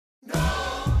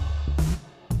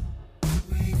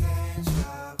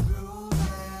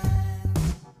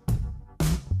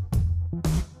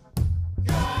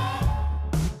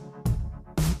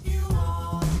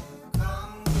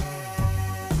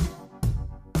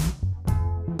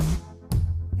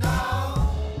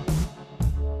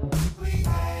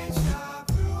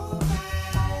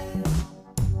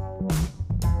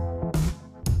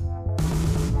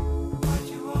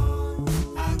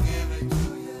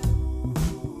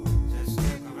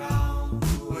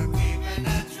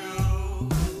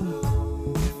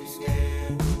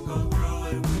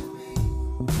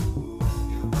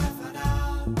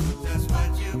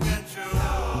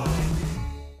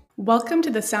Welcome to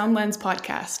the Sound Lens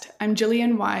podcast. I'm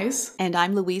Jillian Wise. And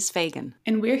I'm Louise Fagan.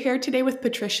 And we're here today with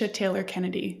Patricia Taylor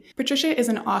Kennedy. Patricia is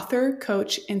an author,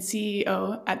 coach, and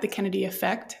CEO at The Kennedy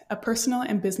Effect, a personal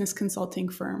and business consulting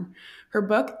firm. Her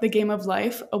book, The Game of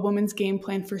Life, A Woman's Game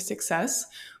Plan for Success,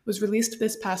 was released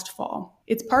this past fall.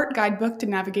 It's part guidebook to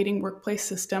navigating workplace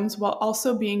systems while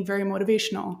also being very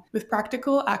motivational. With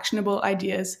practical, actionable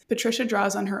ideas, Patricia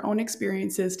draws on her own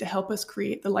experiences to help us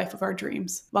create the life of our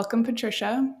dreams. Welcome,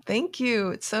 Patricia. Thank you.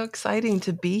 It's so exciting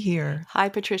to be here. Hi,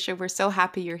 Patricia. We're so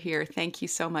happy you're here. Thank you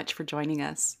so much for joining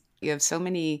us. You have so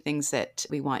many things that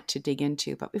we want to dig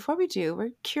into. But before we do,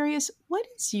 we're curious, what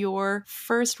is your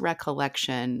first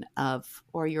recollection of,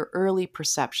 or your early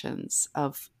perceptions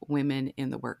of women in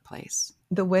the workplace?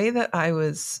 The way that I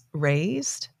was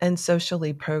raised and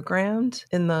socially programmed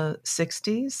in the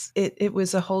 60s, it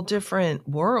was a whole different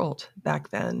world back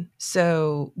then.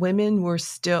 So women were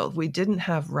we didn't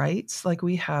have rights like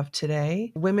we have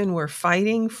today. Women were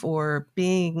fighting for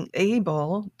being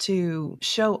able to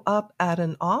show up at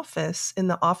an office in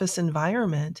the office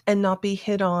environment and not be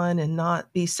hit on and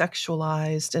not be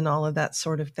sexualized and all of that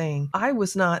sort of thing. I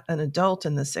was not an adult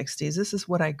in the 60s. This is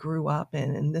what I grew up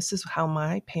in, and this is how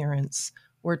my parents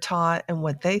were taught and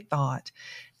what they thought.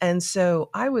 And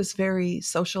so I was very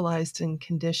socialized and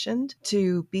conditioned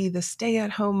to be the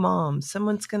stay-at-home mom.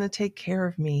 Someone's going to take care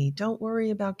of me. Don't worry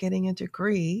about getting a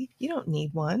degree. You don't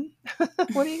need one.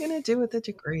 What are you going to do with a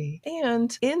degree?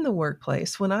 And in the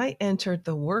workplace, when I entered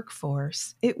the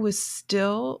workforce, it was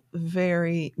still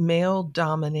very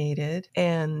male-dominated,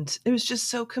 and it was just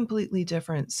so completely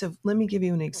different. So let me give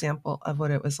you an example of what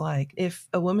it was like. If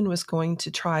a woman was going to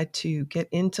try to get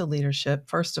into leadership,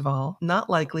 first of all, not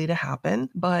likely to happen,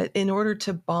 but in order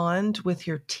to bond with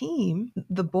your team,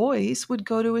 the boys would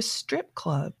go to a strip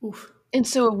club. Oof. And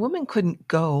so a woman couldn't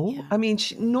go. Yeah. I mean,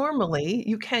 normally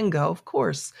you can go, of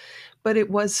course, but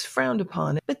it was frowned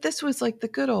upon. But this was like the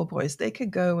good old boys. They could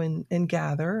go and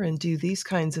gather and do these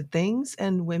kinds of things,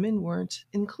 and women weren't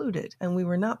included. And we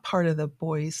were not part of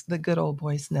the good old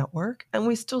boys network. And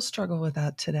we still struggle with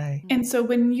that today. And so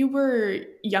when you were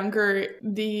younger,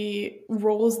 the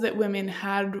roles that women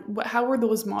had, how were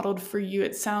those modeled for you?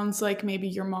 It sounds like maybe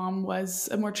your mom was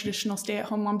a more traditional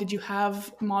stay-at-home mom. Did you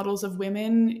have models of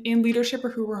women in leadership or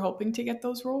who were hoping to get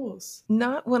those roles?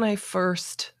 Not when I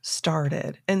first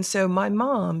started. And so my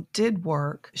mom did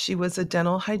work. She was a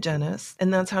dental hygienist,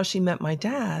 and that's how she met my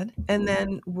dad. And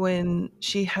then when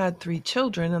she had 3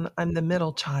 children, and I'm the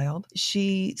middle child,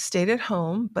 she stayed at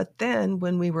home. But then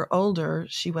when we were older,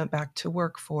 she went back to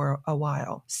work for a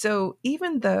while. So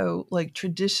even though like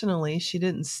traditionally she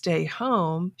didn't stay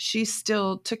home, she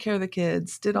still took care of the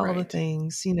kids, did all the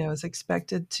things, is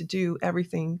expected to do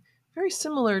everything very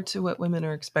similar to what women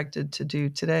are expected to do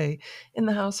today in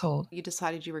the household. You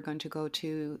decided you were going to go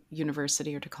to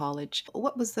university or to college.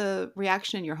 What was the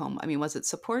reaction in your home? I mean, was it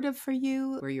supportive for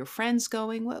you? Were your friends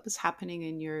going? What was happening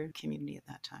in your community at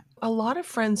that time? A lot of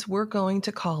friends were going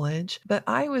to college, but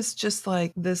I was just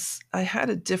like this. I had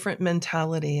a different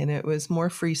mentality, and it was more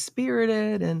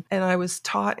free-spirited, and I was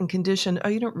taught and conditioned, oh,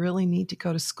 you don't really need to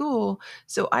go to school.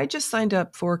 So I just signed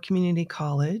up for community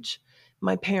college.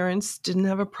 My parents didn't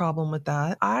have a problem with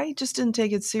that. I just didn't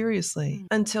take it seriously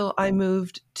until I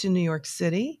moved to New York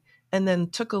City and then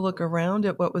took a look around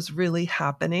at what was really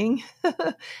happening.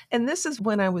 And this is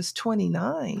when I was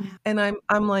 29. And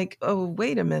I'm like, oh,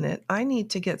 wait a minute. I need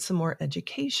to get some more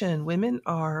education. Women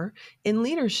are in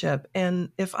leadership. And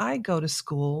if I go to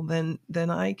school, then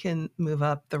I can move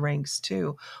up the ranks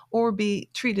too, or be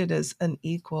treated as an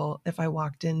equal if I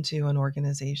walked into an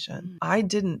organization. I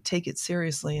didn't take it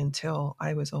seriously until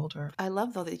I was older. I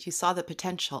love, though, that you saw the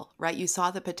potential, right? You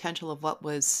saw the potential of what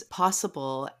was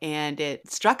possible, and it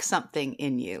struck something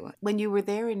in you. When you were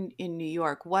there in New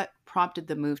York, what prompted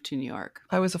the move to New York?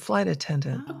 I was a flight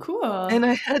attendant. Oh, cool. And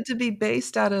I had to be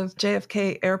based out of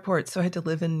JFK Airport, so I had to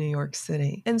live in New York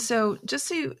City. And so just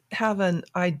so you have an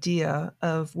idea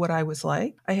of what I was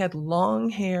like, I had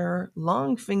long hair,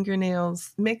 long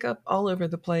fingernails, makeup all over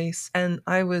the place, and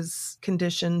I was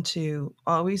conditioned to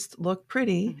always look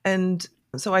pretty. And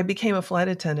so I became a flight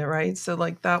attendant, right? So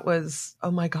like that was,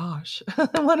 oh my gosh,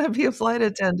 I want to be a flight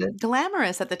attendant.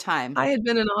 Glamorous at the time. I had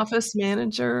been an office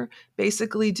manager,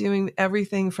 basically doing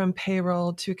everything from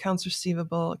payroll to accounts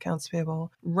receivable, accounts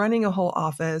payable, running a whole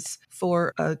office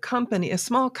for a company, a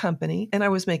small company. And I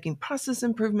was making process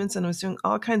improvements, and I was doing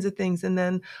all kinds of things. And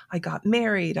then I got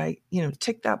married. I,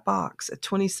 ticked that box. At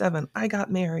 27, I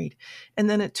got married. And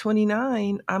then at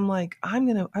 29, I'm like, I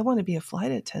want to be a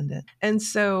flight attendant. And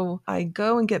so I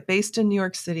go and get based in New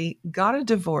York City, got a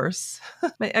divorce.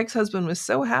 My ex-husband was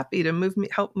so happy to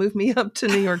help move me up to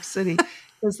New York City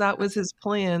because that was his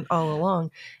plan all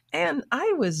along. And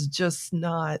I was just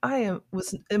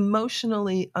was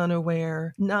emotionally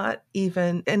unaware, not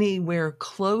even anywhere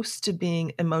close to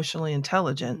being emotionally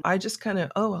intelligent. I just kind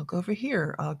of, I'll go over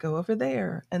here, I'll go over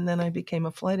there. And then I became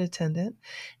a flight attendant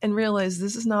and realized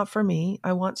this is not for me.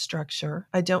 I want structure.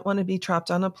 I don't want to be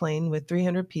trapped on a plane with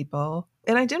 300 people.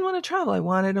 And I didn't want to travel. I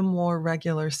wanted a more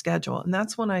regular schedule. And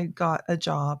that's when I got a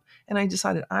job and I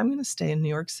decided I'm going to stay in New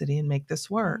York City and make this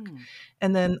work.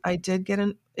 And then I did get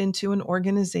into an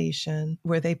organization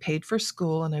where they paid for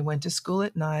school, and I went to school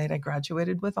at night. I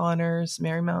graduated with honors,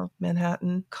 Marymount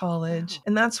Manhattan College. Wow.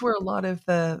 And that's where a lot of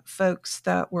the folks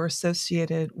that were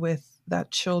associated with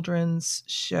that children's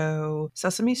show,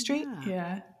 Sesame Street,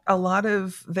 Yeah. a lot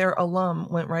of their alum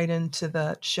went right into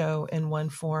the show in one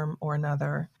form or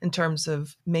another in terms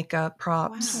of makeup,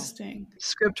 props, Interesting.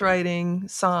 script writing,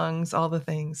 songs, all the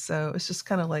things. So it's just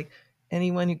kind of like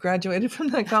anyone who graduated from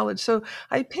that college. So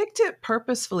I picked it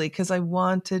purposefully because I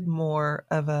wanted more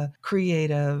of a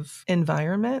creative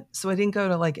environment. So I didn't go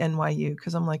to like NYU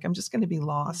because I'm like, I'm just going to be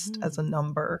lost as a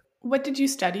number. What did you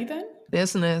study then?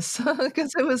 Business,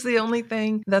 because it was the only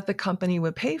thing that the company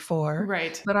would pay for.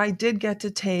 Right. But I did get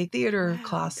to take theater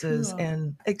classes cool.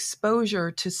 and exposure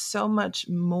to so much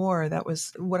more. That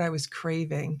was what I was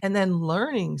craving. And then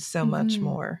learning so much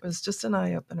more. It was just an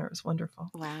eye opener. It was wonderful.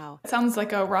 Wow. It sounds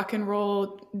like a rock and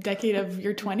roll decade of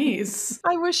your 20s.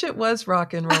 I wish it was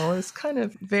rock and roll. It's kind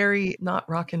of very not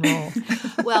rock and roll.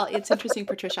 Well, it's interesting,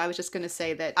 Patricia. I was just going to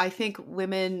say that I think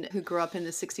women who grew up in the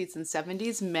 60s and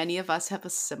 70s, many of us have a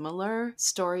similar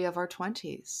story of our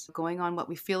 20s, going on what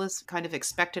we feel is kind of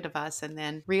expected of us, and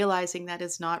then realizing that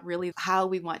is not really how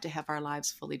we want to have our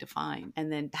lives fully defined,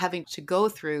 and then having to go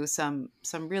through some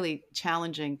really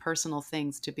challenging personal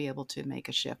things to be able to make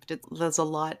a shift. There's a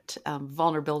lot of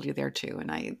vulnerability there too,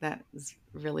 and that is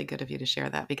really good of you to share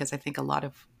that, because I think a lot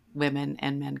of women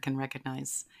and men can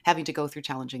recognize having to go through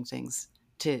challenging things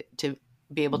to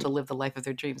be able to live the life of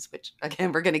their dreams, which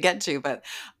again, we're going to get to, but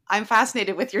I'm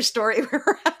fascinated with your story where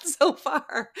we're at so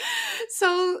far.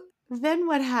 So then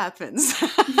what happens?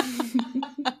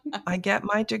 I get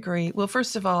my degree. Well,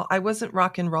 first of all, I wasn't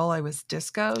rock and roll. I was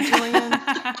disco, Julian.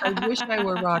 I wish I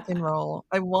were rock and roll.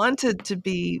 I wanted to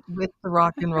be with the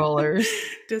rock and rollers.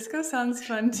 Disco sounds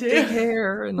fun too. Big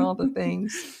hair and all the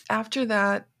things. After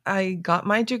that, I got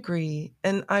my degree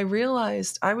and I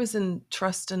realized I was in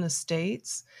trust and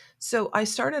estates. So I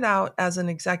started out as an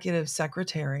executive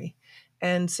secretary.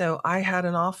 And so I had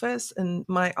an office, and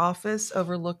my office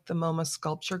overlooked the MoMA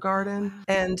Sculpture Garden. Wow.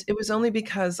 And it was only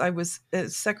because I was a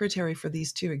secretary for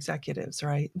these two executives,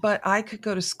 right? But I could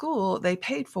go to school, they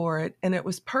paid for it, and it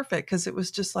was perfect because it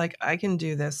was just like, I can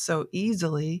do this so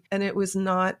easily. And it was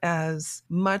not as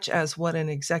much as what an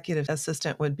executive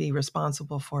assistant would be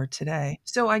responsible for today.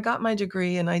 So I got my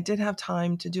degree and I did have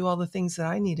time to do all the things that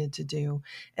I needed to do.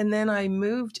 And then I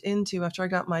moved into, after I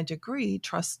got my degree,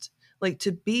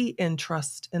 to be in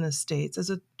trust and estates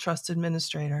as a trust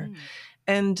administrator.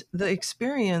 And the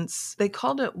experience, they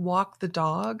called it walk the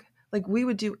dog. Like we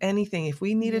would do anything. If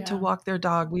we needed to walk their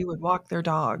dog, we would walk their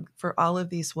dog for all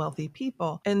of these wealthy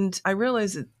people. And I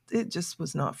realized it just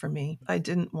was not for me. I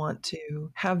didn't want to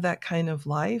have that kind of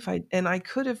life. I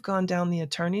could have gone down the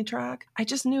attorney track. I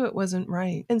just knew it wasn't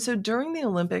right. And so during the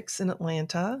Olympics in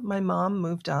Atlanta, my mom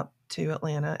moved up to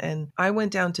Atlanta and I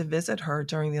went down to visit her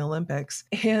during the Olympics,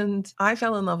 and I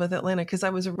fell in love with Atlanta because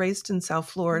I was raised in South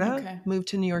Florida, moved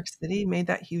to New York City, made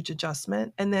that huge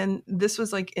adjustment. And then this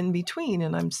was like in between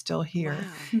and I'm still here.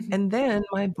 Wow. And then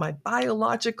my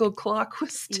biological clock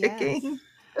was ticking. Yes.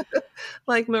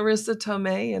 Like Marissa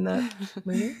Tomei in that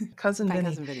movie, Cousin Vinny.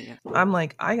 Cousin Vinny, yeah. I'm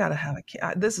like, I got to have a kid.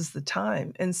 This is the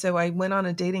time. And so I went on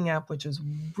a dating app, which was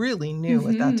really new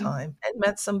at that time, and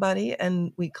met somebody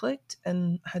and we clicked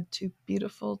and had two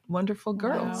beautiful, wonderful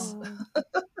girls. Wow.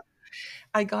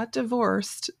 I got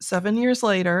divorced 7 years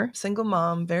later, single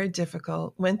mom, very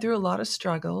difficult, went through a lot of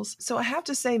struggles. So I have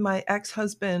to say my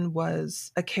ex-husband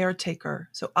was a caretaker.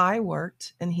 So I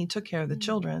worked and he took care of the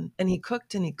children, and he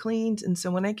cooked and he cleaned. And so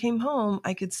when I came home,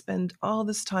 I could spend all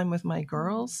this time with my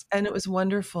girls, and it was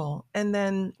wonderful. And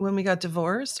then when we got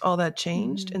divorced, all that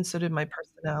changed, and so did my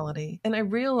personality. And I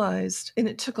realized, and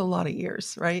it took a lot of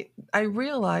years, right? I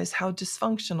realized how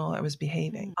dysfunctional I was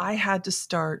behaving. I had to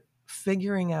start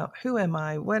figuring out, who am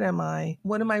I? What am I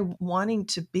wanting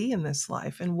to be in this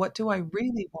life? And what do I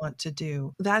really want to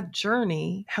do? That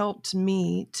journey helped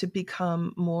me to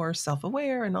become more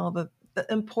self-aware and all the the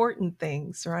important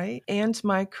things, right? And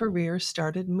my career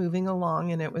started moving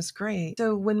along and it was great.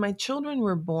 So when my children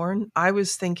were born, I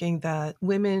was thinking that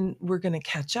women were going to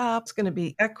catch up. It's going to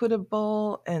be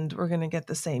equitable and we're going to get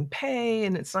the same pay.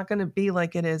 And it's not going to be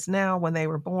like it is now when they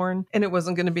were born. And it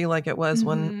wasn't going to be like it was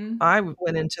when I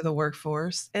went into the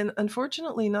workforce. And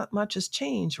unfortunately, not much has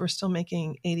changed. We're still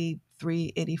making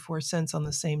 84 cents on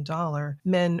the same dollar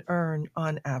men earn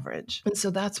on average. And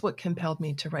so that's what compelled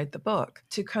me to write the book,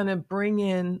 to kind of bring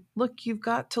in, look, you've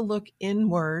got to look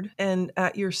inward and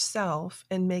at yourself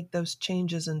and make those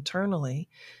changes internally.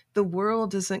 The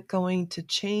world isn't going to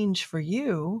change for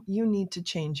you. You need to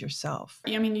change yourself.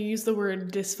 I mean, you used the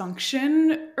word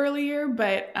dysfunction earlier,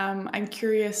 but I'm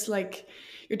curious, like,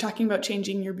 you're talking about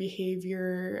changing your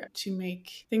behavior to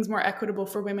make things more equitable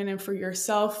for women and for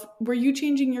yourself. Were you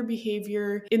changing your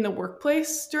behavior in the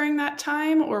workplace during that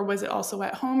time, or was it also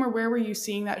at home, or where were you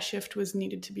seeing that shift was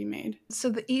needed to be made? So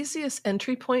the easiest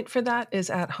entry point for that is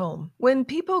at home. When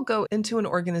people go into an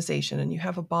organization and you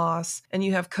have a boss and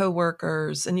you have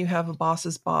coworkers and you have a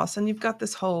boss's boss and you've got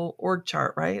this whole org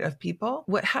chart, right, of people,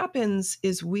 what happens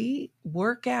is we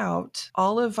work out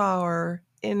all of our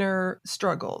inner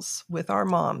struggles with our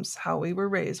moms, how we were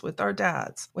raised, with our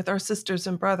dads, with our sisters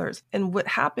and brothers. And what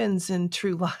happens in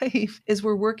true life is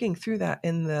we're working through that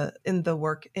in the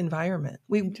work environment.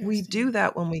 We do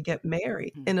that when we get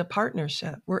married in a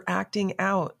partnership. We're acting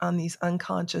out on these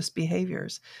unconscious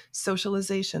behaviors,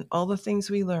 socialization, all the things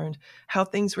we learned, how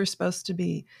things were supposed to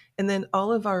be. And then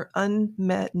all of our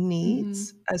unmet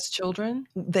needs as children,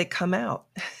 they come out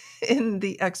in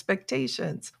the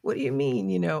expectations. What do you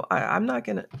mean? I'm not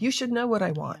going to, you should know what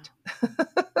I want.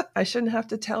 I shouldn't have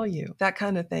to tell you, that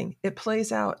kind of thing. It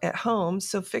plays out at home.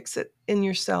 So fix it in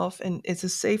yourself. And it's a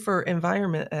safer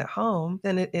environment at home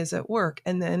than it is at work.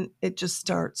 And then it just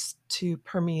starts to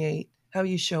permeate how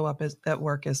you show up at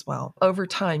work as well. Over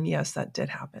time, yes, that did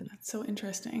happen. That's so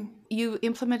interesting. You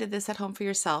implemented this at home for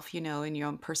yourself, in your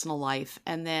own personal life,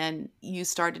 and then you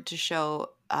started to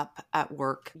show up at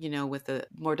work, with a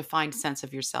more defined sense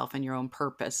of yourself and your own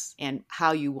purpose and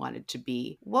how you wanted to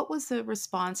be. What was the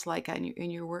response like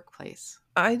in your workplace?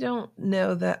 I don't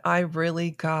know that I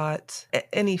really got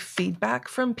any feedback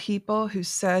from people who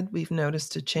said we've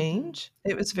noticed a change.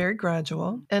 It was very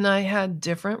gradual, and I had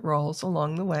different roles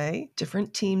along the way,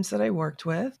 different teams that I worked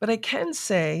with. But I can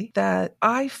say that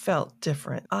I felt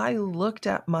different. I looked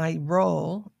at my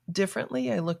role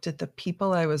differently. I looked at the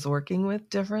people I was working with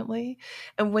differently.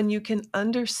 And when you can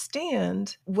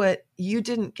understand what you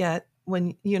didn't get,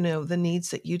 when the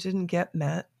needs that you didn't get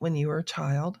met when you were a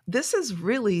child, this is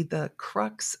really the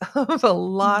crux of a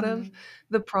lot of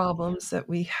the problems that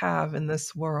we have in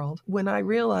this world. When I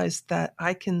realized that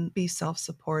I can be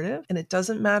self-supportive, and it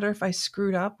doesn't matter if I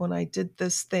screwed up when I did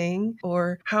this thing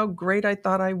or how great I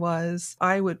thought I was,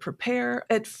 I would prepare.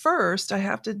 At first, I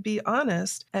have to be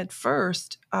honest,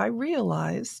 I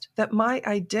realized that my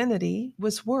identity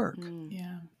was work.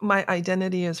 Yeah. My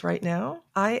identity is right now,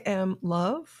 I am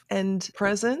love and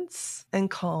presence and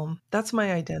calm. That's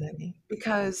my identity,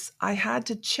 because I had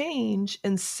to change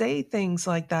and say things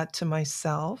like that to myself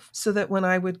so that when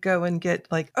I would go and get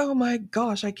like, oh my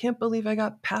gosh, I can't believe I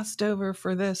got passed over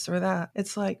for this or that.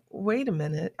 It's like, wait a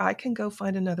minute, I can go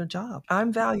find another job.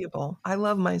 I'm valuable. I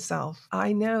love myself.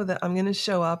 I know that I'm going to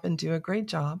show up and do a great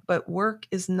job, but work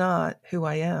is not who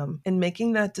I am. And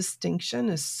making that distinction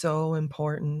is so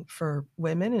important for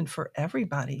women and for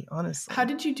everybody, honestly. How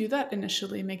did you do that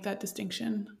initially, make that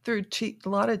distinction? Through a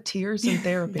lot of tears and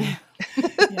therapy.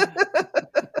 Yeah.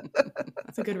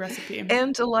 That's a good recipe.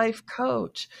 And a life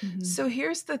coach. So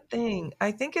here's the thing.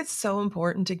 I think it's so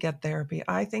important to get therapy.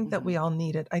 I think that we all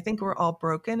need it. I think we're all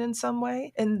broken in some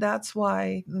way. And that's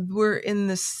why we're in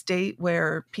this state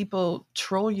where people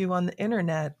troll you on the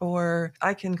internet, or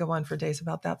I can go on for days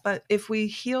about that. But if we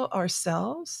heal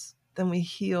ourselves, then we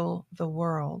heal the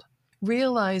world.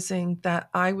 Realizing that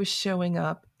I was showing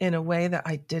up in a way that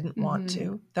I didn't want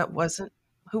to, that wasn't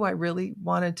who I really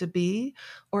wanted to be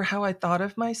or how I thought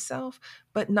of myself,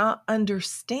 but not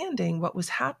understanding what was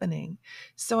happening.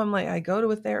 So I'm like, I go to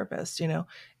a therapist,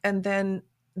 and then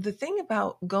the thing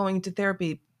about going to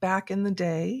therapy back in the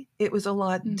day, it was a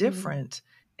lot different.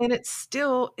 And it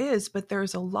still is, but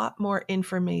there's a lot more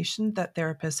information that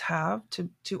therapists have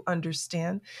to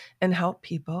understand and help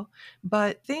people.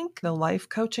 But I think the life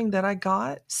coaching that I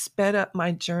got sped up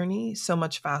my journey so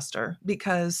much faster,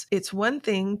 because it's one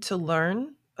thing to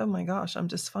learn, oh my gosh, I'm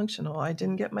dysfunctional, I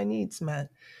didn't get my needs met.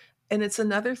 And it's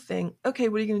another thing. Okay,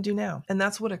 what are you going to do now? And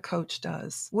that's what a coach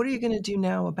does. What are you going to do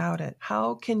now about it?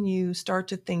 How can you start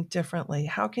to think differently?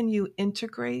 How can you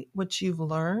integrate what you've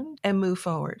learned and move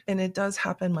forward? And it does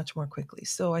happen much more quickly.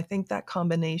 So I think that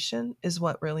combination is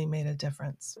what really made a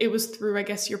difference. It was through, I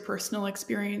guess, your personal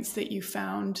experience that you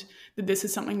found that this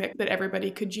is something that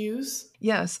everybody could use?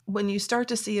 Yes. When you start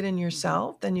to see it in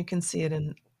yourself, then you can see it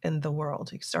in the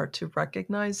world. You start to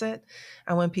recognize it.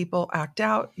 And when people act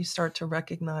out, you start to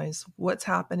recognize what's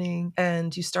happening,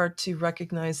 and you start to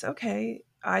recognize, okay,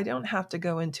 I don't have to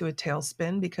go into a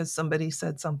tailspin because somebody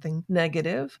said something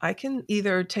negative. I can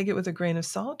either take it with a grain of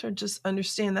salt or just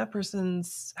understand that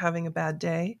person's having a bad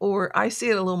day. Or I see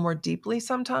it a little more deeply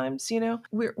sometimes.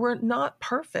 We're not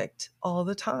perfect all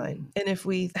the time. And if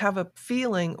we have a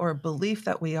feeling or a belief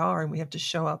that we are and we have to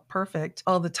show up perfect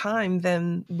all the time,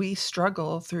 then we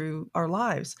struggle through our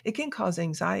lives. It can cause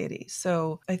anxiety.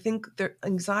 So I think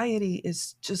anxiety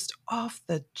is just off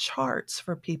the charts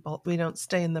for people. We don't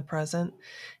stay in the present.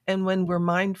 And when we're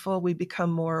mindful, we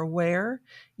become more aware.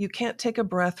 You can't take a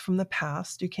breath from the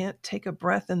past. You can't take a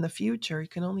breath in the future. You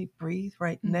can only breathe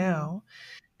right now.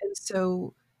 And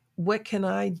so what can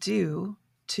I do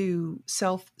to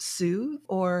self-soothe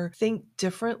or think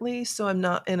differently so I'm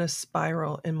not in a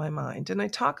spiral in my mind? And I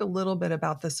talk a little bit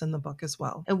about this in the book as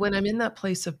well. And when I'm in that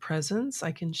place of presence,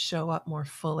 I can show up more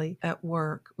fully at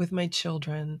work, with my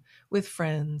children, with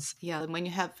friends. Yeah, and when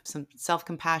you have some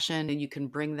self-compassion and you can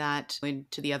bring that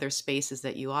into the other spaces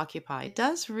that you occupy, it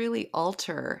does really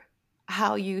alter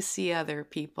how you see other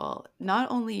people. Not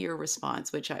only your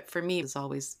response, which for me is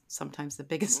always sometimes the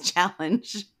biggest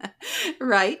challenge,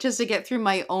 right? Just to get through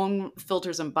my own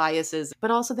filters and biases, but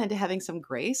also then to having some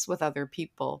grace with other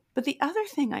people. But the other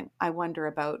thing I wonder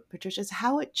about, Patricia, is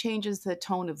how it changes the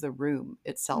tone of the room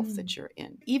itself that you're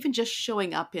in. Even just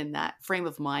showing up in that frame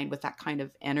of mind with that kind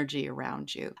of energy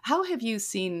around you. How have you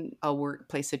seen a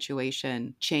workplace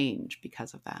situation change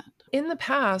because of that? In the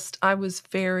past, I was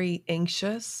very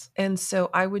anxious. And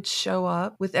so I would show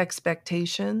up with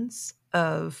expectations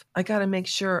of, I got to make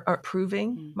sure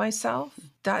proving myself.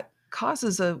 That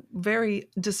causes a very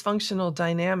dysfunctional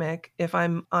dynamic if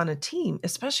I'm on a team,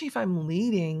 especially if I'm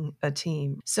leading a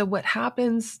team. So what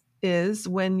happens is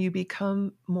when you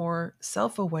become more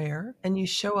self-aware and you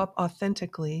show up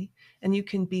authentically and you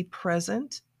can be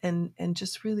present and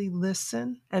just really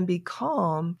listen and be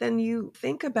calm, then you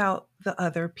think about the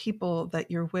other people that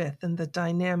you're with and the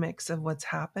dynamics of what's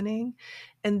happening.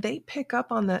 And they pick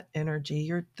up on that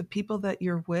energy. The people that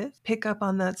you're with pick up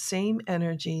on that same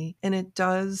energy, and it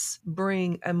does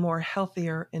bring a more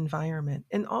healthier environment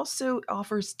and also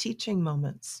offers teaching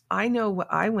moments. I know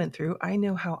what I went through. I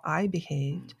know how I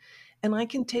behaved. And I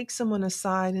can take someone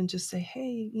aside and just say,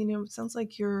 hey, it sounds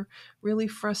like you're really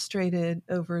frustrated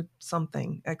over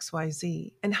something,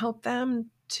 XYZ, and help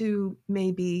them to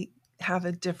maybe have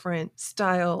a different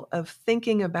style of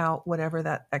thinking about whatever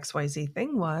that XYZ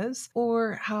thing was,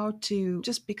 or how to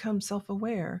just become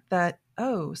self-aware that,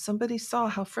 oh, somebody saw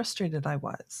how frustrated I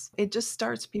was. It just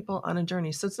starts people on a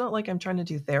journey. So it's not like I'm trying to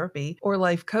do therapy or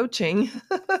life coaching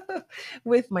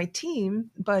with my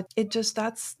team, but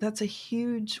that's a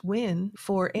huge win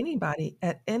for anybody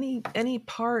at any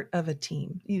part of a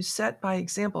team. You set by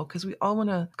example because we all want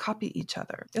to copy each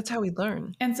other. That's how we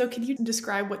learn. And so can you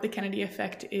describe what the Kennedy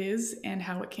effect is and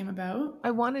how it came about?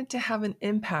 I wanted to have an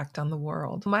impact on the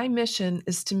world. My mission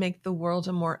is to make the world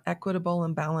a more equitable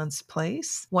and balanced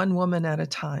place, one woman at a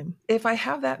time. If I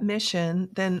have that mission,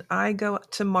 then I go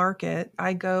to market.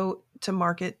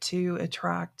 To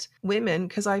attract women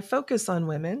because I focus on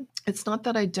women. It's not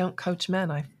that I don't coach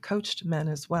men. I've coached men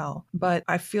as well, but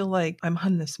I feel like I'm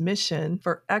on this mission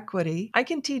for equity. I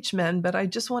can teach men, but I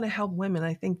just want to help women.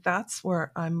 I think that's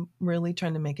where I'm really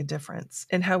trying to make a difference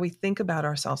in how we think about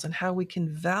ourselves and how we can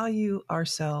value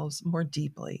ourselves more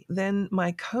deeply. Then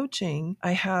my coaching,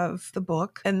 I have the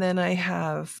book, and then I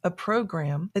have a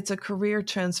program. It's a career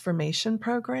transformation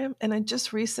program, and I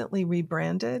just recently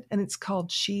rebranded, and it's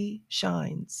called She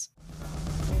Shines.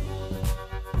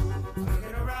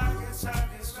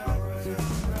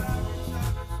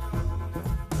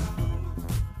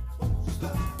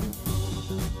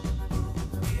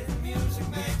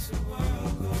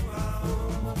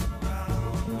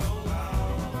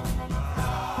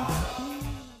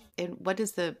 And what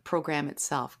is the program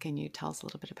itself? Can you tell us a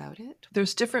little bit about it?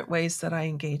 There's different ways that I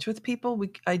engage with people.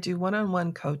 I do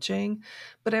one-on-one coaching,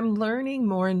 but I'm learning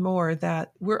more and more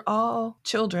that we're all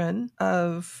children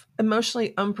of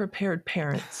emotionally unprepared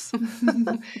parents.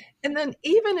 And then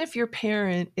even if your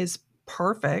parent is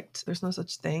perfect, there's no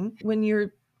such thing. When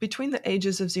you're between the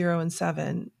ages of 0 and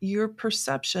 7, your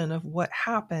perception of what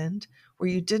happened where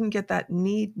you didn't get that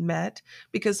need met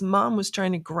because mom was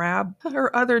trying to grab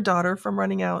her other daughter from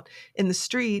running out in the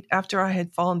street after I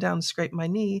had fallen down and scraped my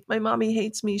knee. My mommy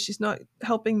hates me. She's not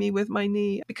helping me with my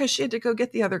knee because she had to go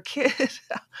get the other kid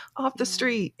off the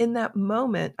street. In that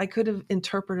moment, I could have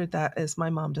interpreted that as my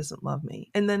mom doesn't love me.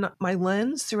 And then my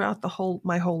lens throughout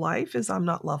my whole life is I'm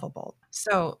not lovable.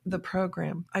 So the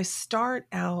program, I start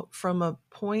out from a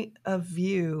point of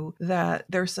view that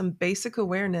there's some basic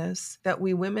awareness that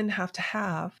we women have to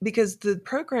have because the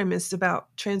program is about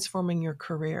transforming your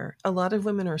career. A lot of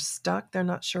women are stuck. They're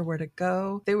not sure where to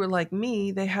go. They were like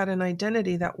me. They had an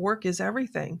identity that work is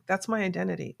everything. That's my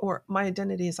identity. Or my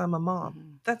identity is I'm a mom. Mm-hmm.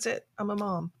 That's it. I'm a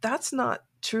mom. That's not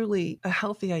truly a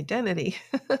healthy identity.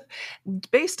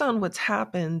 Based on what's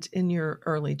happened in your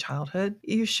early childhood,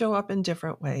 you show up in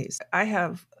different ways. I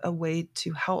have a way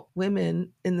to help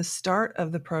women in the start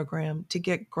of the program to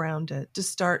get grounded, to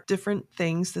start different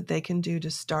things that they can do to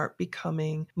start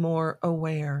becoming more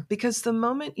aware. Because the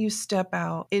moment you step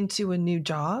out into a new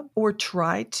job or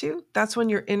try to, that's when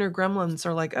your inner gremlins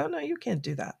are like, oh no, you can't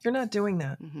do that. You're not doing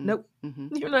that. Mm-hmm. Nope.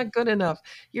 Mm-hmm. You're not good enough.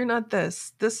 You're not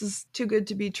this. This is too good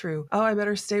to be true. Oh, I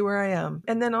better stay where I am.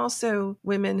 And then also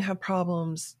women have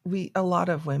problems. A lot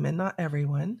of women, not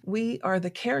everyone, we are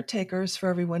the caretakers for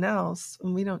everyone else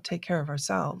and we don't take care of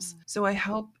ourselves. So I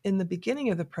help in the beginning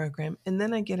of the program and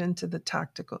then I get into the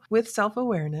tactical with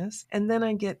self-awareness. And then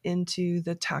I get into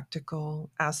the tactical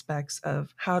aspects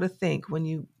of how to think when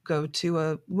you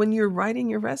when you're writing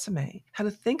your resume, how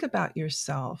to think about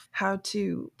yourself, how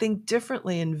to think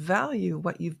differently and value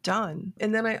what you've done.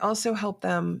 And then I also help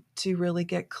them to really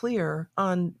get clear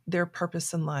on their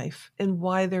purpose in life and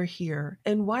why they're here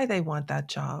and why they want that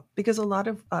job. Because a lot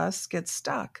of us get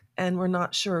stuck and we're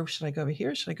not sure, should I go over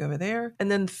here? Should I go over there? And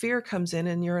then fear comes in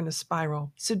and you're in a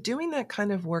spiral. So doing that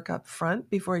kind of work up front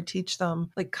before I teach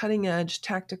them like cutting edge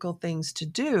tactical things to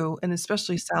do, and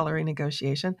especially salary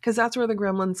negotiation, because that's where the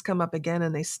gremlins come up again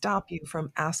and they stop you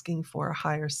from asking for a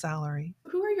higher salary.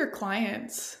 Who are your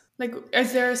clients? Like,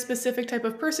 is there a specific type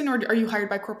of person or are you hired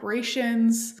by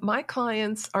corporations? My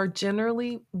clients are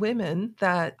generally women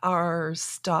that are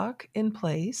stuck in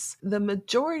place. The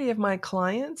majority of my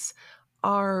clients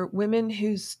are women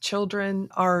whose children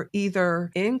are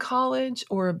either in college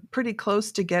or pretty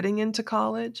close to getting into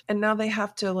college. And now they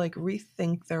have to like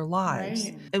rethink their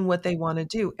lives and what they want to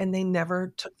do. And they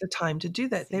never took the time to do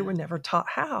that. They were never taught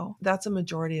how. That's a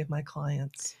majority of my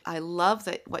clients. I love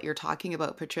that what you're talking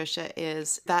about, Patricia,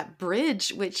 is that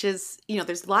bridge, which is,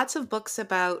 there's lots of books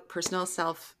about personal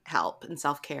self-help and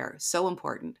self-care. So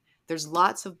important. There's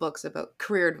lots of books about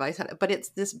career advice, but it's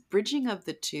this bridging of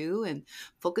the two and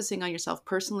focusing on yourself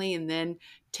personally and then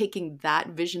taking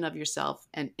that vision of yourself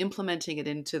and implementing it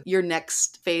into your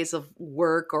next phase of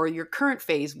work or your current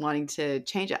phase wanting to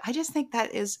change it. I just think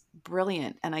that is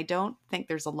brilliant. And I don't think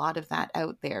there's a lot of that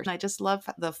out there. And I just love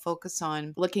the focus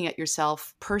on looking at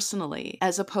yourself personally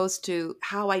as opposed to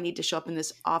how I need to show up in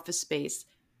this office space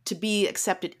to be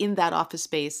accepted in that office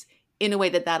space in a way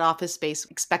that office space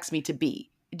expects me to be.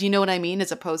 Do you know what I mean?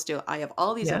 As opposed to, I have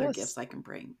all these other gifts I can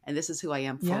bring, and this is who I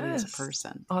am fully as a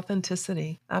person.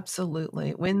 Authenticity. Absolutely.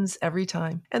 It wins every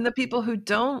time. And the people who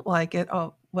don't like it,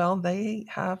 they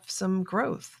have some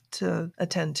growth to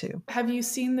attend to. Have you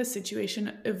seen the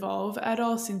situation evolve at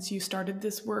all since you started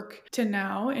this work to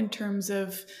now in terms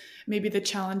of maybe the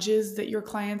challenges that your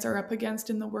clients are up against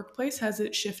in the workplace? Has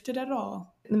it shifted at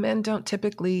all? The men don't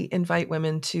typically invite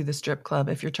women to the strip club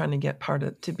if you're trying to get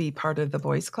to be part of the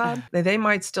boys club. They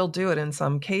might still do it in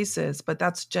some cases, but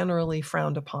that's generally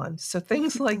frowned upon. So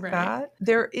things like that.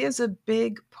 There is a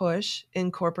big push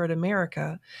in corporate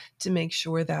America to make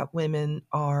sure that women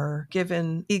are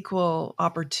given equal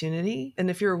opportunity. And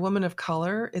if you're a woman of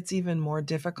color, it's even more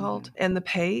difficult. And the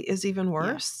pay is even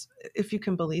worse. If you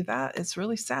can believe that, it's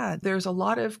really sad. There's a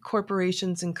lot of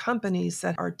corporations and companies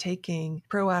that are taking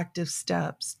proactive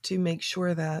steps to make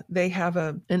sure that they have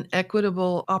an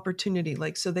equitable opportunity.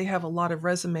 So they have a lot of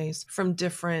resumes from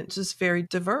different, just very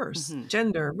diverse,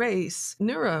 gender, race,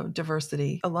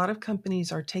 neurodiversity. A lot of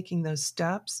companies are taking those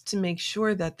steps to make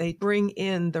sure that they bring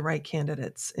in the right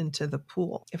candidates into the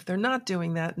pool. If they're not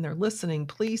doing that and they're listening,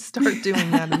 please start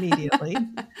doing that immediately.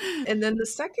 And then the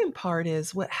second part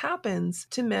is what happens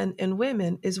to men and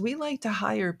women is we like to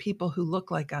hire people who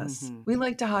look like us. We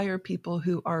like to hire people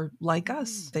who are like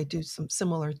us. They do some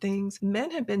similar things.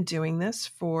 Men have been doing this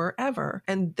forever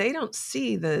and they don't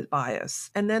see the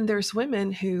bias. And then there's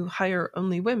women who hire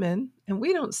only women and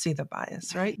we don't see the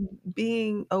bias, right?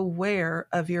 being aware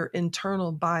of your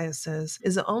internal biases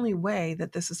is the only way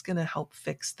that this is going to help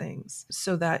fix things,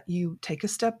 so that you take a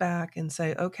step back and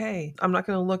say, okay, I'm not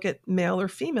going to look at male or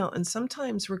female. And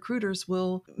sometimes recruiters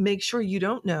will make sure you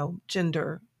don't know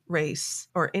gender, race,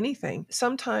 or anything.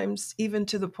 Sometimes even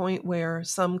to the point where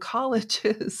some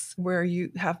colleges where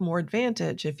you have more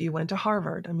advantage if you went to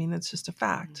Harvard. I mean, it's just a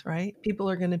fact, right? People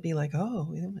are going to be like, oh,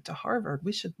 we went to Harvard,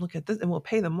 we should look at this, and we'll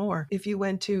pay them more. If you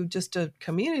went to just a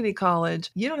community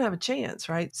college, you don't have a chance,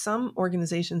 right? Some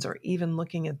organizations are even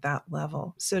looking at that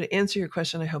level. So to answer your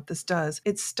question, I hope this does,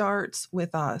 it starts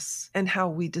with us and how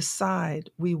we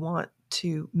decide we want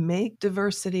to make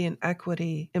diversity and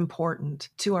equity important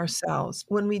to ourselves.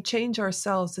 When we change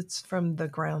ourselves, it's from the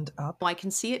ground up. Well, I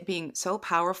can see it being so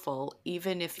powerful,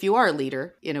 even if you are a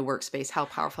leader in a workspace, how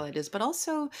powerful it is, but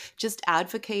also just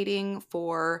advocating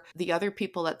for the other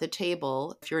people at the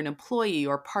table. If you're an employee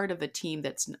or part of a team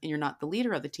you're not the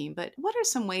leader of the team, but what are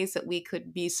some ways that we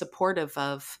could be supportive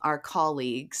of our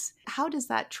colleagues? How does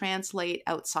that translate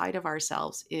outside of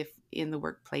ourselves if in the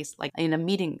workplace, like in a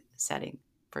meeting setting?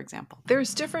 For example,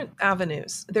 there's different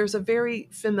avenues. There's a very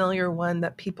familiar one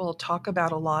that people talk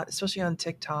about a lot, especially on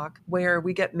TikTok, where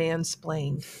we get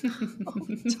mansplained all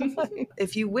the time.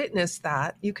 If you witness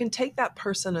that, you can take that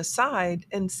person aside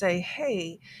and say,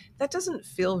 hey, that doesn't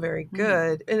feel very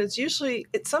good. And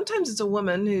sometimes it's a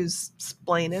woman who's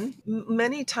splaining.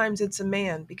 Many times it's a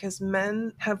man, because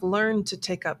men have learned to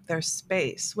take up their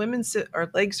space. Women our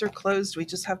legs are closed. We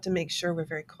just have to make sure we're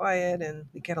very quiet and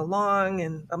we get along,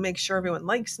 and I'll make sure everyone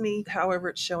likes me, however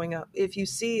it's showing up. If you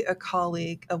see a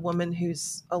colleague, a woman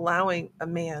who's allowing a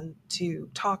man to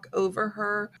talk over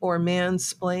her or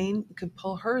mansplain, you can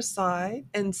pull her aside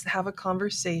and have a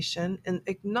conversation and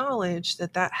acknowledge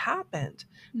that happened.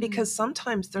 Because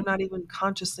sometimes they're not even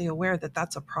consciously aware that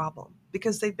that's a problem,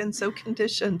 because they've been so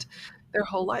conditioned their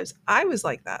whole lives. I was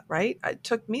like that, right? It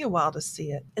took me a while to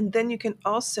see it. And then you can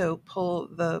also pull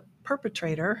the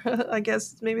perpetrator, I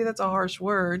guess maybe that's a harsh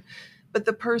word, but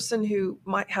the person who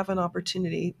might have an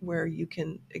opportunity where you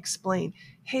can explain,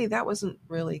 hey, that wasn't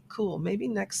really cool. Maybe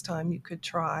next time you could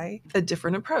try a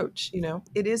different approach.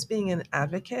 It is being an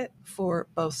advocate for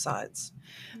both sides.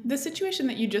 The situation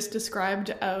that you just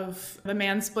described of the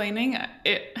mansplaining,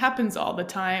 it happens all the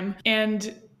time.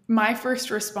 And my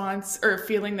first response or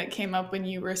feeling that came up when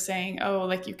you were saying, oh,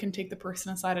 like you can take the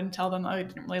person aside and tell them, oh, I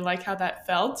didn't really like how that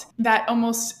felt, that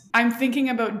almost, I'm thinking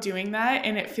about doing that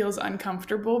and it feels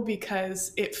uncomfortable,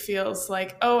 because it feels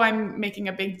like, oh, I'm making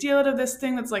a big deal out of this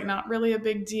thing that's like not really a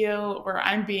big deal, or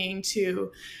I'm being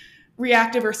too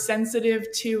reactive or sensitive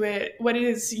to it. What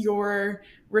is your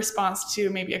response to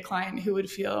maybe a client who would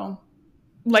feel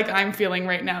like I'm feeling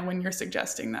right now when you're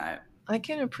suggesting that? I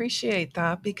can appreciate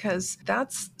that, because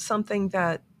that's something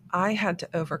that I had to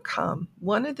overcome.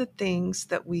 One of the things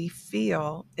that we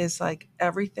feel is like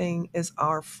everything is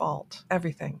our fault.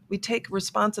 Everything. We take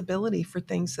responsibility for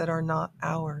things that are not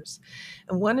ours.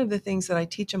 And one of the things that I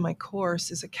teach in my course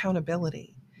is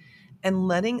accountability, and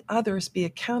letting others be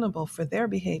accountable for their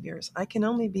behaviors. I can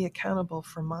only be accountable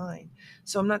for mine.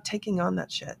 So I'm not taking on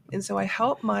that shit. And so I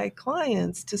help my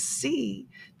clients to see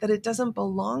that it doesn't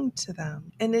belong to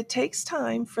them. And it takes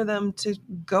time for them to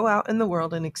go out in the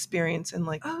world and experience and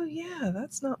like, oh yeah,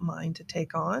 that's not mine to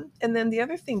take on. And then the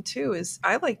other thing too is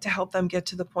I like to help them get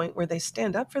to the point where they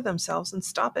stand up for themselves and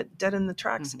stop it dead in the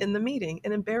tracks in the meeting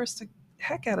and embarrass the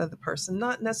heck out of the person,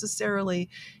 not necessarily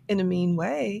in a mean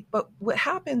way. But what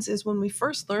happens is when we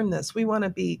first learn this, we want to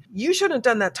be, you shouldn't have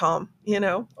done that, Tom,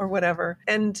 or whatever.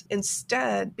 And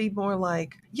instead be more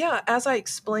like, yeah, as I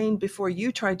explained before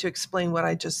you tried to explain what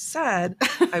I just said,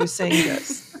 I was saying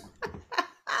this.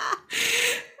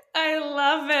 I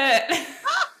love it.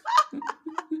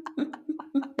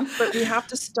 But we have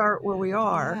to start where we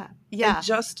are. Yeah. And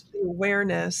just the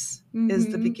awareness is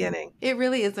the beginning. It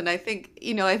really is. And I think,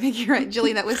 I think you're right,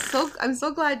 Jillian. I'm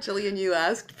so glad, Jillian, you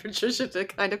asked Patricia to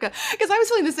kind of, because I was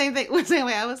feeling the same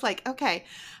way. I was like, okay,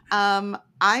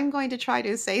 I'm going to try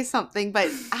to say something, but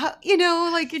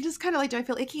like, you're just kind of like, do I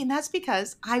feel icky? And that's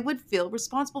because I would feel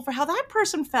responsible for how that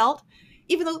person felt,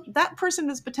 even though that person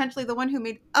is potentially the one who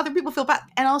made other people feel bad.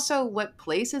 And also, what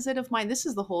place is it of mine? This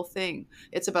is the whole thing.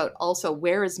 It's about also,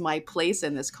 where is my place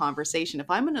in this conversation? If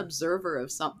I'm an observer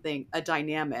of something, a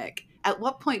dynamic, At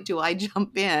what point do I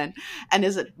jump in, and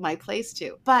is it my place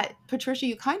to? But Patricia,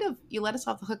 you let us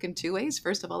off the hook in two ways.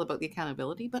 First of all, about the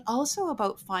accountability, but also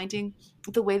about finding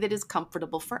the way that is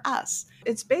comfortable for us.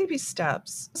 It's baby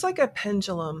steps. It's like a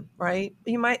pendulum, right?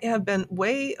 You might have been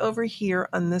way over here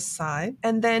on this side,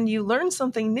 and then you learn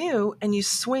something new and you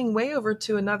swing way over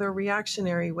to another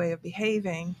reactionary way of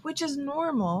behaving, which is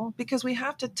normal because we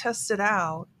have to test it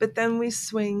out. But then we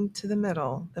swing to the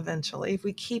middle eventually if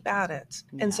we keep at it.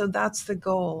 Yeah. And so that's the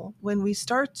goal. When we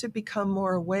start to become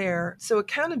more aware, so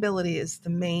accountability is the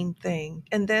main thing.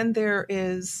 And then there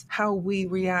is how we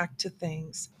react to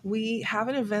things. We have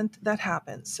an event that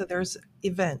happens. So there's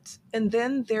event. And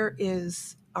then there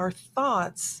is our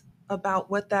thoughts about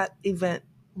what that event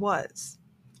was.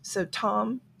 So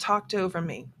Tom talked over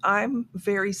me. I'm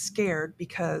very scared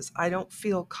because I don't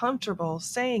feel comfortable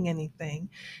saying anything.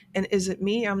 And is it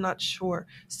me? I'm not sure.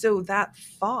 So that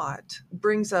thought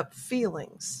brings up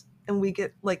feelings. And we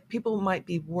get like people might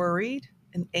be worried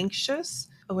and anxious.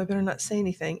 Oh, I better not say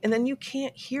anything. And then you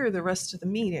can't hear the rest of the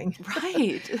meeting.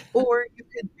 Right. Or you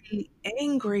could be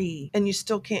angry and you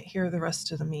still can't hear the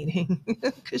rest of the meeting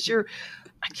because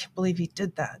I can't believe he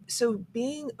did that. So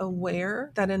being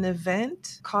aware that an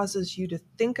event causes you to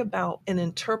think about and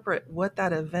interpret what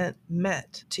that event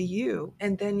meant to you,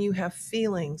 and then you have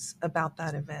feelings about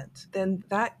that event, then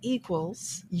that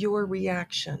equals your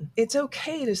reaction. It's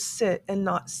okay to sit and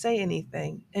not say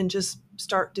anything and just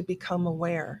start to become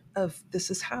aware of this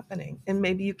is happening. And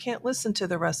maybe you can't listen to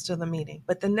the rest of the meeting,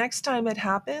 but the next time it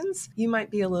happens, you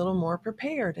might be a little more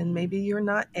prepared and maybe you're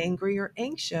not angry or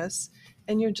anxious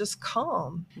and you're just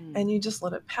calm and you just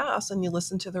let it pass and you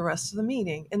listen to the rest of the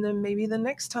meeting. And then maybe the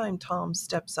next time Tom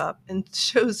steps up and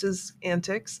shows his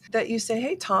antics that you say,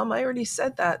 hey, Tom, I already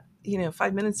said that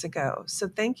 5 minutes ago. So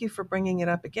thank you for bringing it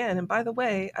up again. And by the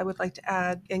way, I would like to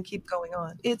add and keep going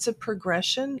on. It's a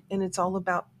progression and it's all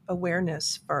about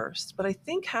awareness first. But I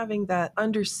think having that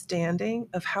understanding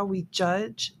of how we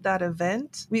judge that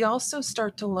event, we also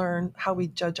start to learn how we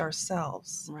judge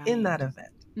ourselves in that event.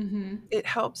 Mm-hmm. It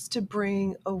helps to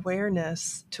bring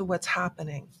awareness to what's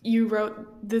happening. You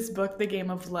wrote this book, The Game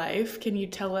of Life. Can you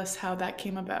tell us how that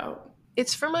came about?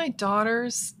 It's for my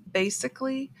daughters,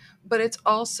 basically, but it's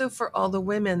also for all the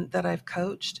women that I've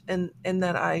coached and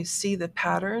that I see the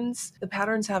patterns. The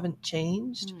patterns haven't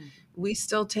changed. We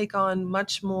still take on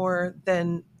much more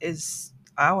than is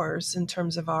ours in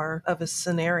terms of a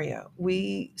scenario.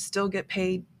 We still get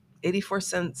paid 84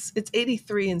 cents. It's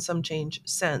 83 and some change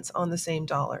cents on the same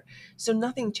dollar. So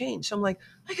nothing changed. So I'm like,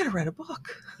 I got to write a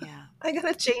book. Yeah. I got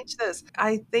to change this.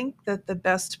 I think that the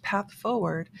best path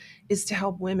forward is to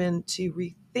help women to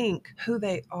rethink who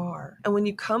they are. And when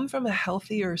you come from a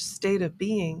healthier state of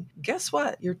being, guess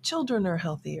what? Your children are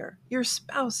healthier. Your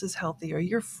spouse is healthier.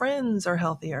 Your friends are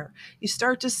healthier. You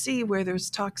start to see where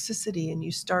there's toxicity and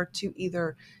you start to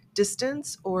either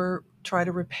distance or try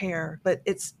to repair. But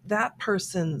it's that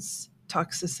person's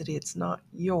toxicity. It's not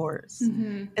yours.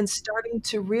 Mm-hmm. And starting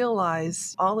to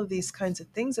realize all of these kinds of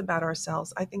things about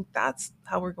ourselves, I think that's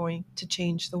how we're going to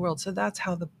change the world. So that's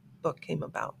how the book came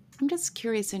about. I'm just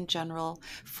curious in general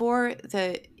for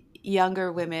the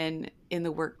younger women in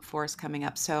the workforce coming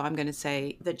up. So I'm going to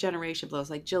say the generation below,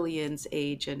 like Jillian's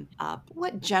age and up.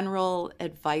 What general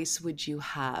advice would you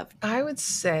have? I would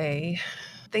say,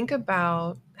 think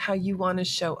about how you want to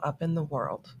show up in the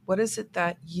world. What is it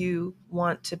that you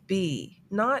want to be?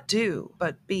 Not do,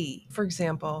 but be. For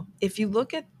example, if you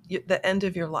look at the end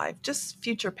of your life, just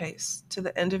future pace to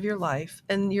the end of your life,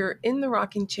 and you're in the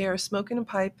rocking chair smoking a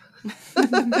pipe,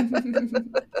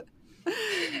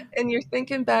 and you're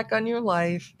thinking back on your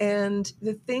life and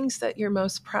the things that you're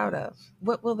most proud of,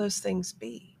 what will those things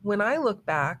be? When I look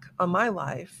back on my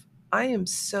life, I am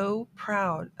so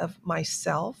proud of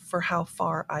myself for how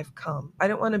far I've come. I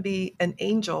don't want to be an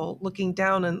angel looking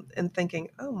down and thinking,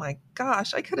 oh my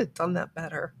gosh, I could have done that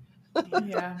better.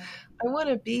 Yeah. I want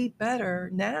to be better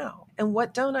now. And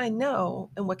what don't I know?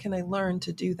 And what can I learn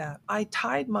to do that? I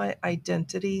tied my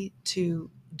identity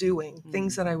to doing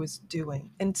things that I was doing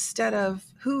instead of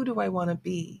who do I want to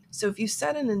be? So if you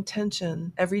set an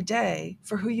intention every day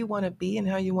for who you want to be and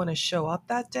how you want to show up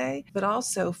that day, but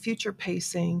also future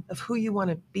pacing of who you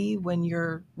want to be when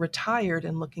you're retired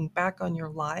and looking back on your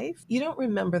life, you don't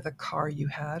remember the car you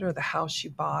had or the house you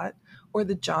bought or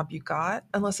the job you got,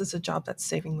 unless it's a job that's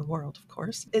saving the world, of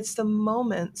course. It's the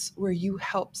moments where you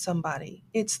help somebody.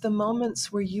 It's the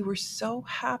moments where you were so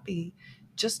happy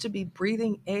just to be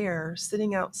breathing air,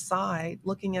 sitting outside,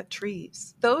 looking at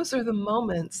trees. Those are the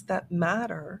moments that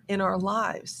matter in our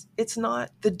lives. It's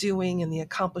not the doing and the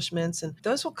accomplishments, and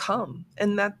those will come,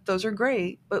 and those are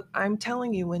great. But I'm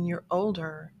telling you, when you're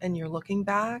older and you're looking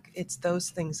back, it's those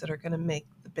things that are going to make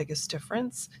the biggest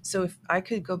difference. So if I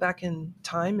could go back in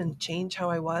time and change how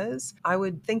I was, I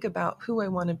would think about who I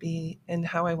want to be and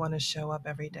how I want to show up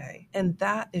every day. And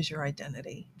that is your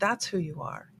identity. That's who you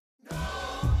are.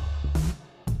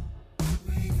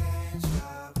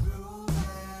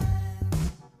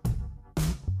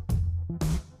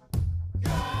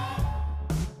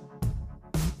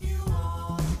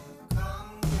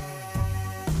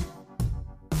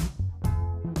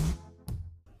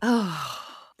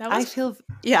 Oh, That I was feel,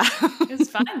 yeah. it's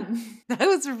fun. That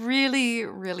was really,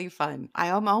 really fun. I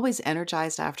am always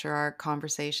energized after our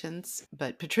conversations,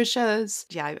 but Patricia's,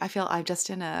 yeah, I feel I'm just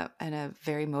in a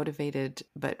very motivated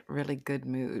but really good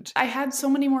mood. I had so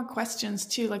many more questions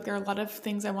too. Like there are a lot of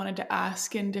things I wanted to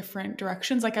ask in different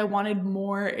directions. Like I wanted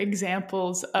more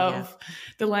examples of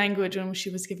the language when she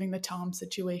was giving the Tom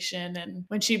situation, and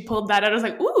when she pulled that out, I was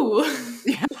like, "Ooh,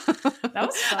 Yeah. that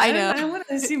was fun! I know. I want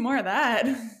to see more of that."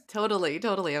 Totally.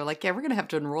 I'm like, yeah, we're gonna have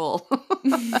to enroll.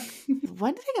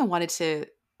 One thing I wanted to,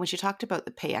 when she talked about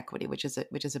the pay equity, which is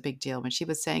a big deal, when she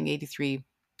was saying 83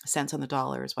 cents on the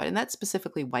dollar is white, and that's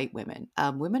specifically white women.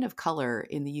 Women of color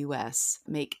in the U.S.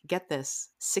 make, get this,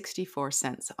 64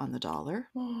 cents on the dollar.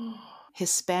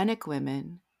 Hispanic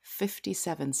women,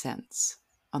 57 cents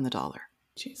on the dollar.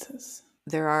 Jesus.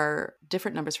 There are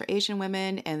different numbers for Asian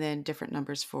women and then different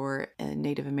numbers for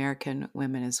Native American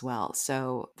women as well.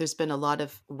 So there's been a lot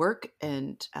of work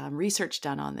and research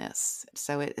done on this.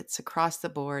 So it's across the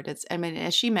board. I mean,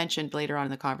 as she mentioned later on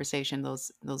in the conversation,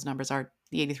 those numbers are,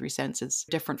 the 83 cents is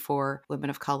different for women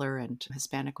of color and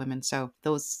Hispanic women. So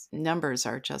those numbers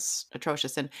are just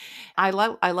atrocious. And I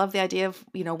love the idea of,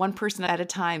 one person at a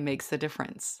time makes the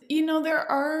difference. There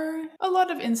are a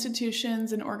lot of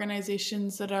institutions and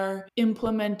organizations that are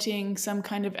implementing some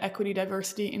kind of equity,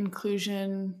 diversity,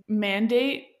 inclusion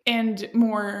mandate, and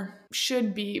more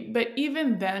should be. But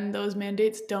even then, those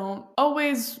mandates don't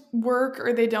always work,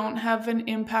 or they don't have an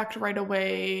impact right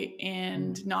away.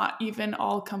 And not even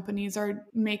all companies are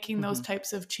making those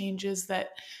types of changes. That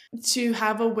to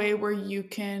have a way where you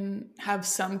can have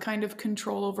some kind of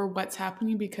control over what's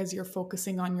happening because you're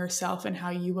focusing on yourself and how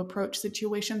you approach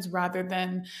situations rather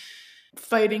than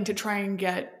fighting to try and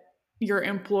get your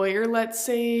employer, let's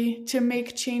say, to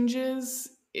make changes.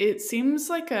 It seems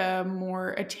like a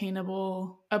more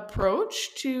attainable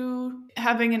approach to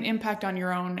having an impact on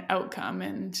your own outcome,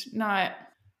 and not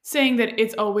saying that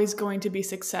it's always going to be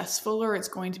successful or it's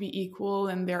going to be equal,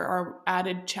 and there are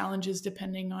added challenges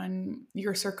depending on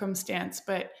your circumstance.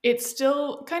 But it's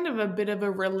still kind of a bit of a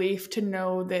relief to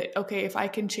know that, okay, if I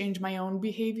can change my own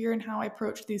behavior and how I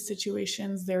approach these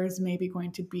situations, there is maybe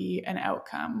going to be an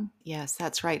outcome. Yes,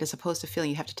 that's right. As opposed to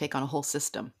feeling you have to take on a whole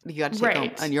system. You got to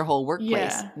take on your whole workplace.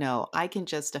 Yeah. No, I can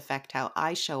just affect how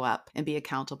I show up and be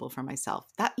accountable for myself.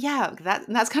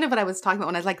 That's kind of what I was talking about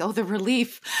when I was like, oh, the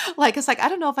relief. Like, it's like, I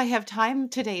don't know if I have time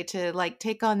today to like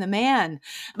take on the man.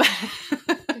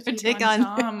 Take on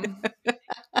Tom.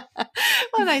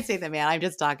 When I say the man, I'm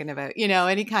just talking about,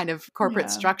 any kind of corporate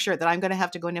structure that I'm going to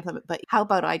have to go and implement. But how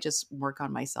about I just work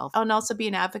on myself and also be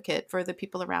an advocate for the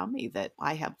people around me that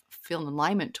I feel an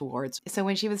alignment towards. So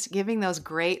when she was giving those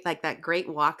great, like that great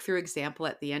walkthrough example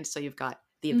at the end, so you've got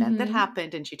the event that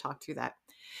happened and she talked through that.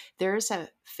 There's a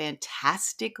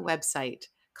fantastic website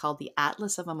called the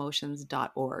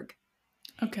atlasofemotions.org.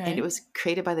 Okay. And it was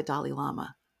created by the Dalai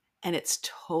Lama. And it's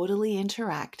totally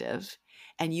interactive.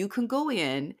 And you can go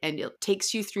in and it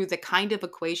takes you through the kind of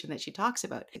equation that she talks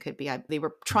about. It could be, they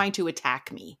were trying to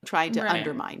attack me, trying to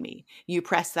undermine me. You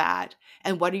press that.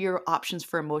 And what are your options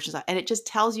for emotions? And it just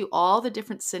tells you all the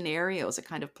different scenarios. It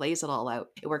kind of plays it all out.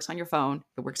 It works on your phone.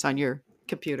 It works on your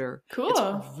computer. Cool.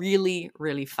 It's really,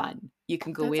 really fun. You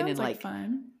can go in and like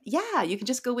fun. Yeah, you can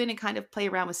just go in and kind of play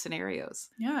around with scenarios.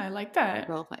 Yeah, I like that.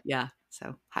 Role play. Yeah.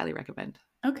 So highly recommend.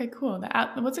 Okay, cool.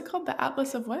 What's it called? The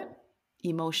Atlas of what?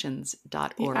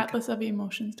 Emotions.org. The Atlas of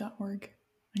Emotions.org.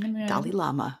 Dalai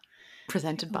Lama,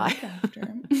 presented by.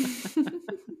 After.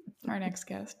 Our next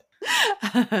guest.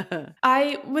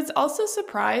 I was also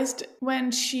surprised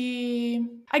when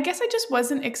I guess I just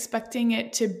wasn't expecting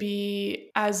it to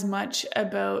be as much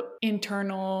about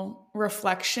internal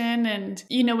reflection. And,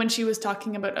 when she was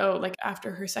talking about, like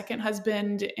after her second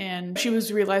husband, and she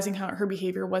was realizing how her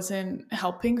behavior wasn't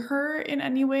helping her in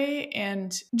any way,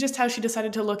 and just how she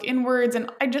decided to look inwards.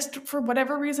 And I just, for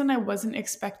whatever reason, I wasn't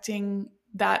expecting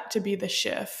that to be the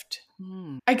shift.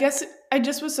 I guess I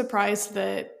just was surprised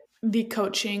that the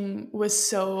coaching was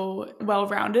so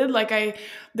well-rounded.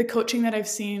 The coaching that I've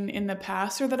seen in the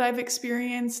past or that I've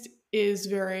experienced is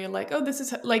very like, oh, this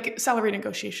is like salary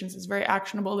negotiations is very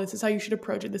actionable. This is how you should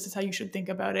approach it. This is how you should think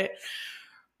about it.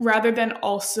 Rather than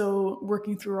also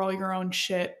working through all your own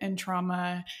shit and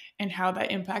trauma and how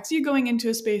that impacts you going into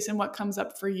a space and what comes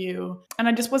up for you. And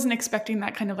I just wasn't expecting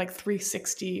that kind of like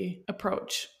 360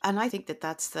 approach. And I think that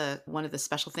that's one of the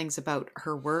special things about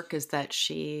her work is that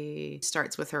she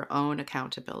starts with her own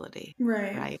accountability.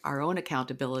 Right? Our own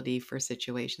accountability for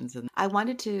situations. And I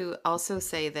wanted to also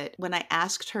say that when I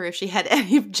asked her if she had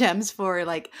any gems for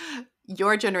like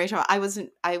your generation,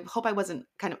 I hope I wasn't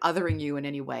kind of othering you in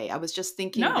any way. I was just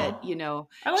thinking that,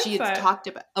 I like she had that. talked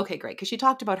about, okay, great. Cause she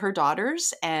talked about her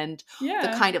daughters and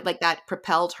the kind of like that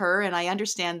propelled her. And I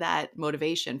understand that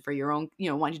motivation for your own,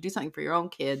 wanting to do something for your own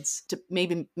kids to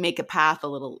maybe make a path a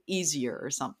little easier or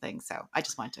something. So I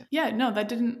just wanted to. Yeah, no,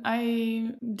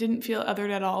 I didn't feel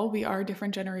othered at all. We are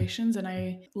different generations and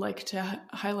I like to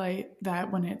highlight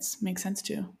that when it makes sense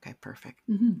to. Okay, perfect.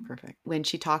 Mm-hmm. Perfect. When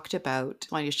she talked about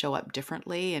wanting to show up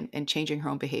differently and changing her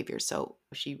own behavior. So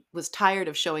she was tired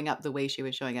of showing up the way she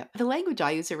was showing up. The language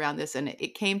I use around this, and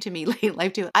it came to me late in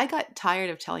life too, I got tired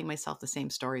of telling myself the same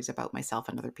stories about myself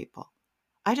and other people.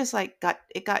 I just it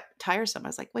got tiresome. I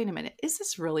was like, wait a minute, is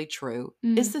this really true?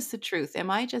 Is this the truth?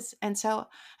 And so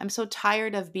I'm so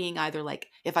tired of being either like,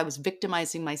 if I was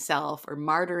victimizing myself or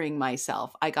martyring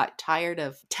myself, I got tired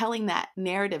of telling that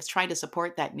narrative, trying to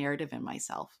support that narrative in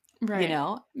myself. Right.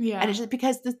 Yeah. And it's just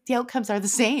because the outcomes are the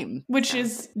same. Which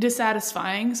is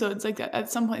dissatisfying. So it's like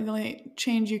at some point, the only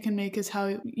change you can make is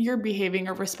how you're behaving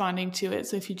or responding to it.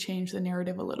 So if you change the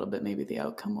narrative a little bit, maybe the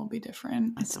outcome will be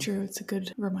different. It's true. It's a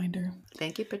good reminder.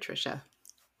 Thank you, Patricia.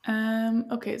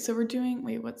 Okay, so we're doing,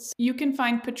 you can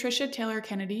find Patricia Taylor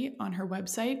Kennedy on her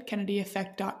website,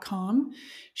 kennedyeffect.com.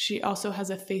 She also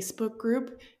has a Facebook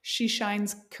group, She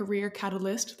Shines Career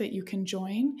Catalyst, that you can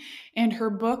join. And her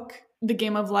book, The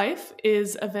Game of Life,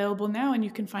 is available now and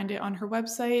you can find it on her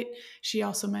website. She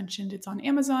also mentioned it's on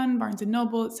Amazon, Barnes &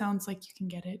 Noble. It sounds like you can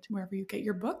get it wherever you get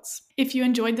your books. If you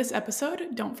enjoyed this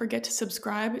episode, don't forget to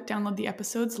subscribe, download the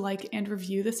episodes, like and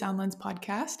review the Soundlands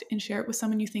podcast, and share it with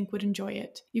someone you think would enjoy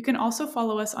it. You can also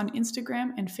follow us on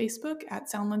Instagram and Facebook at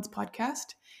Soundlands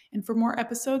Podcast. And for more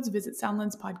episodes, visit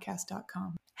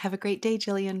soundlandspodcast.com. Have a great day,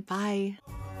 Jillian. Bye.